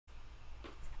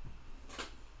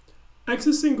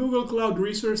Accessing Google Cloud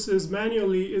resources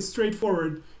manually is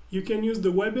straightforward. You can use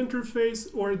the web interface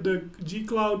or the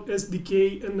G-Cloud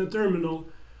SDK in the terminal.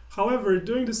 However,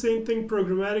 doing the same thing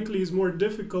programmatically is more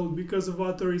difficult because of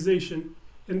authorization.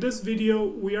 In this video,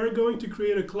 we are going to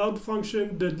create a cloud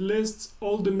function that lists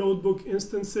all the notebook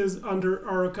instances under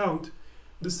our account.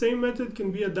 The same method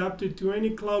can be adapted to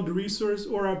any cloud resource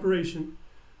or operation.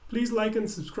 Please like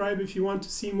and subscribe if you want to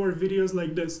see more videos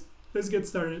like this. Let's get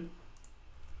started.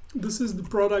 This is the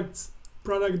product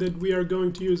that we are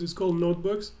going to use. It's called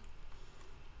Notebooks.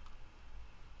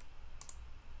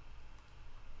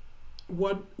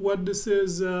 What this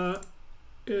is a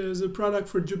product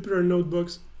for Jupyter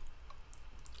Notebooks.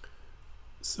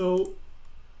 So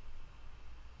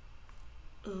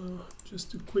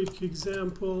just a quick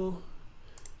example.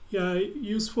 Yeah,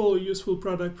 useful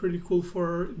product, pretty cool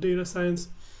for data science.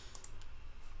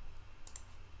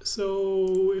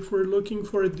 So if we're looking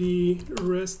for the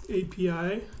REST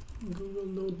API, Google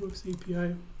Notebooks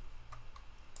API,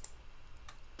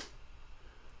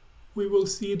 we will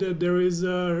see that there is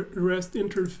a REST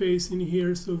interface in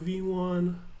here. So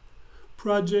v1,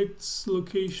 projects,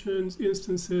 locations,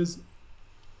 instances,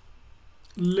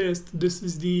 list. This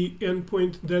is the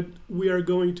endpoint that we are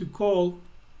going to call.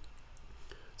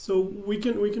 So we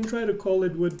can try to call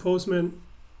it with Postman.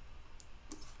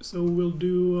 So we'll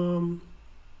do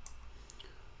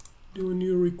a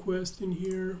new request in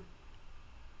here,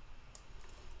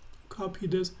 copy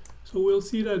this. So we'll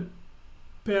see that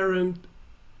parent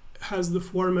has the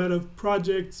format of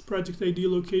projects, project ID,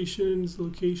 locations,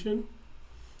 location.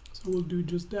 So we'll do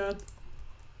just that.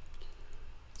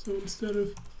 So instead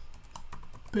of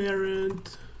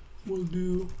parent, we'll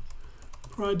do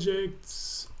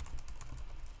projects,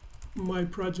 my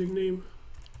project name,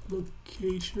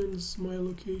 locations, my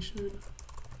location,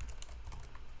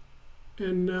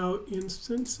 and now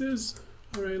instances.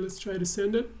 All right, let's try to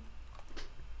send it.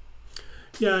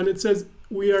 Yeah, and it says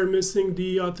we are missing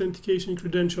the authentication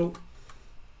credential.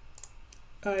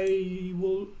 I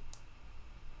will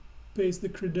paste the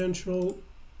credential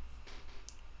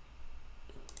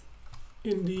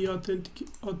in the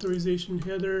authorization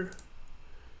header.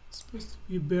 It's supposed to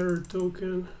be bearer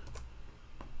token.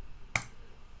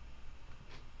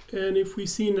 And if we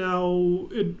see now,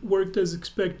 it worked as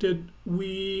expected.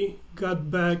 We got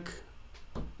back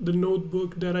the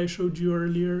notebook that I showed you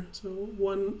earlier. So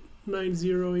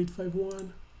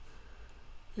 190851.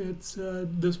 It's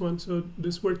this one. So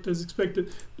this worked as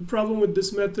expected. The problem with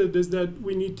this method is that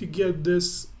we need to get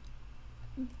this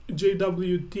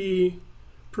JWT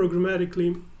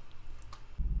programmatically.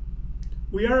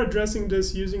 We are addressing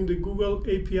this using the Google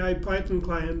API Python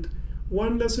client.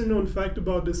 One lesser known fact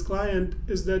about this client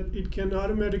is that it can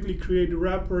automatically create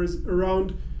wrappers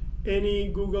around any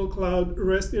Google Cloud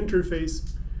REST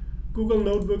interface. Google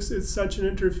Notebooks is such an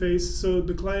interface, so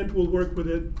the client will work with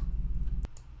it.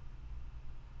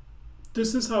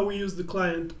 This is how we use the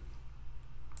client.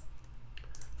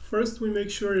 First, we make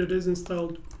sure it is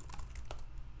installed.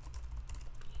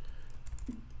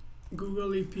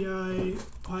 Google API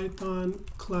Python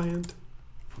client.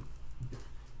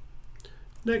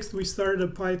 Next, we start a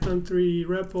Python 3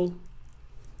 REPL.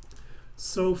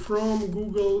 So from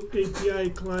Google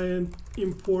API client,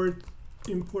 import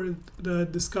the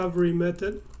discovery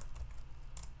method.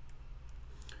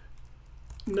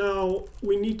 Now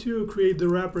we need to create the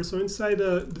wrapper. So inside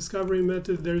the discovery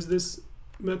method, there's this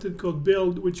method called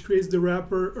build, which creates the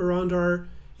wrapper around our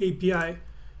API.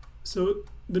 So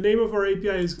the name of our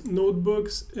API is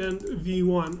Notebooks and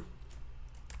v1.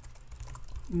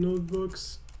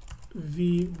 Notebooks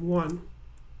v1.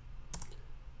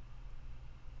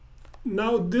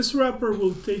 Now this wrapper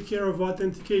will take care of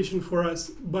authentication for us.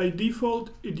 By default,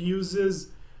 it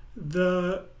uses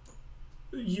the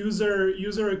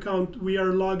user account we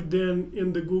are logged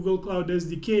in the Google Cloud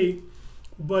SDK,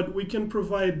 but we can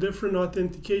provide different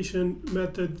authentication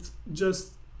methods,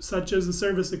 just such as a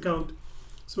service account.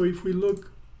 So if we look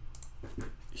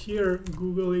here,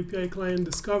 Google API Client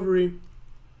Discovery,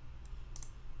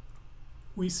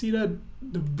 we see that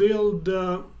the build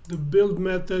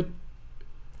method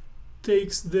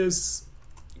takes this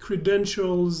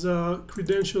credentials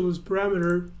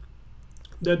parameter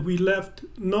that we left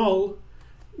null,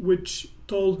 which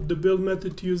told the build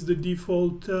method to use the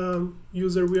default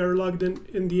user we are logged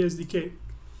in the SDK.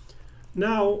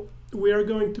 Now we are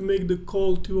going to make the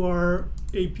call to our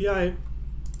API.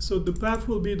 So the path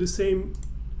will be the same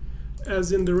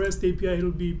as in the REST API. It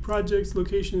will be projects,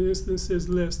 location, instances,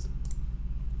 list.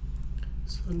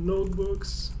 So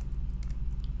notebooks,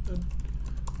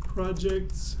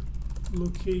 projects,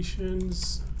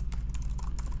 locations,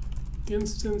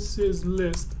 instances,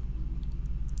 list.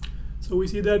 So So we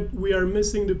see that we are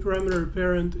missing the parameter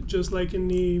parent, just like in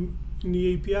the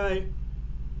API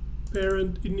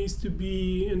parent. It needs to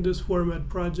be in this format: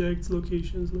 projects,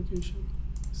 locations, location.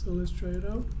 So let's try it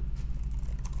out.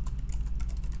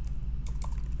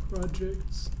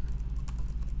 Projects,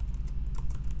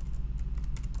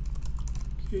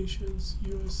 locations,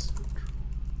 US Central,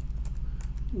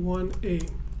 1A.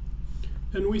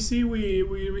 And we see we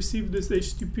received this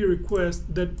HTTP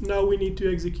request that now we need to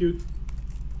execute.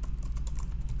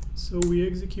 So we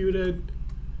execute it,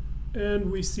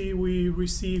 and we see we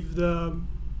receive the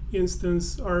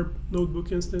instance, our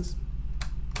notebook instance.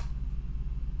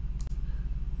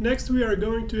 Next, we are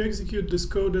going to execute this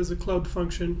code as a cloud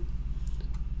function.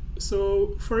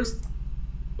 So first,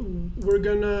 we're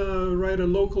gonna write a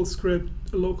local script,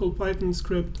 a local Python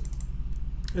script,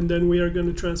 and then we are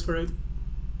gonna transfer it.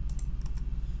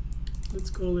 Let's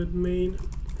call it main.py.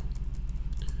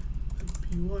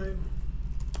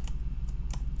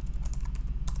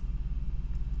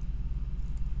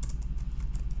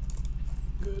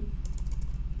 Good.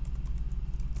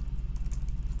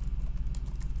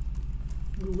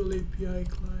 Google API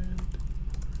client.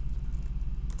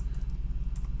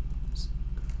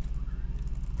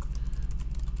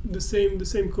 The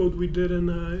same code we did in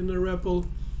a REPL.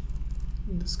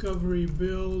 Discovery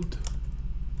build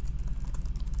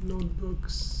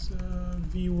notebooks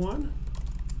v1.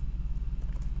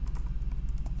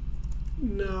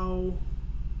 Now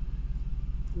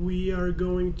we are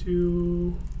going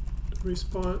to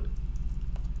respond,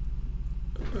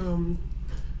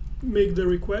 make the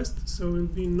request. So it'll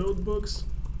be notebooks.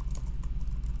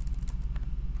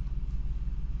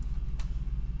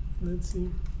 Let's see.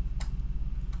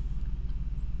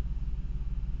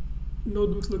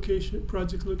 Notebooks location,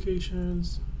 project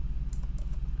locations.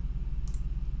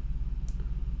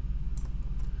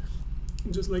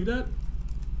 Just like that.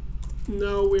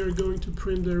 Now we are going to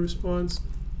print the response.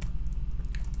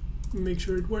 Make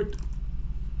sure it worked.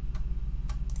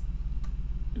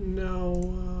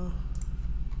 Now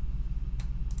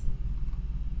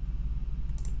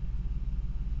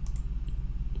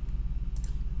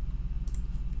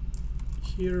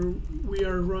here we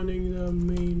are running the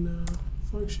main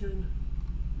function,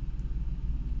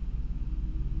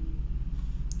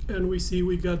 and we see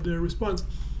we got the response.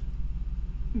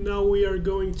 Now we are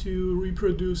going to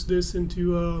reproduce this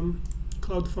into a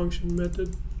cloud function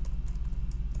method.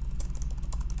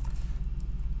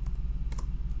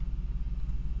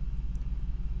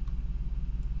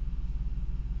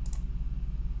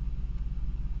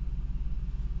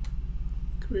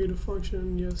 Create a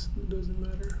function, yes, it doesn't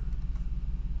matter.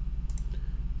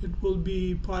 It will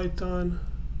be Python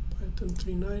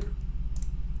 3.9.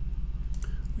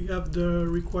 We have the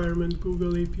requirement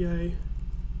Google API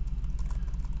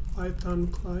Python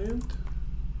client.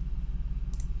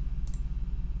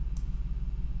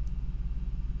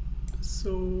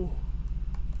 So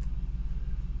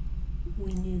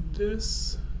we need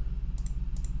this.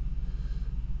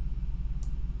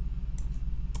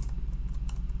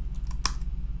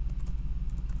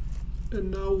 And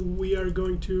now we are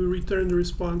going to return the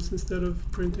response instead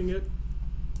of printing it.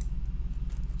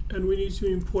 And we need to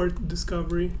import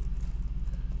discovery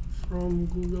from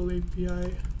Google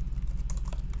API.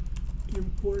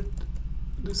 Import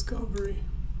discovery.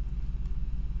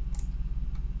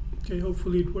 Okay,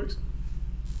 hopefully it works.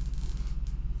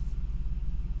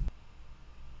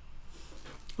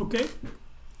 Okay,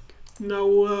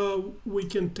 now we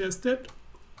can test it.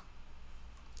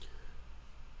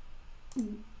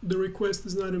 The request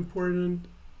is not important,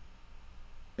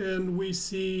 and we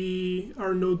see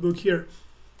our notebook here.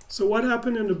 So what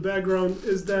happened in the background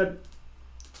is that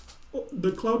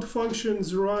the cloud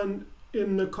functions run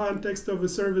in the context of a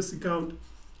service account,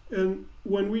 and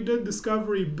when we did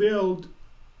discovery build,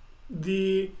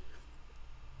 the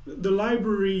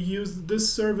library used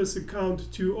this service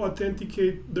account to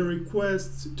authenticate the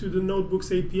requests to the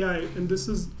notebooks API, and this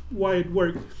is why it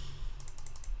worked.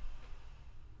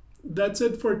 That's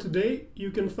it for today.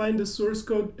 You can find the source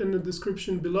code in the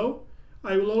description below.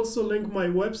 I will also link my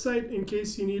website in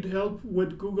case you need help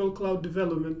with Google Cloud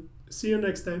development. See you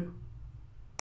next time.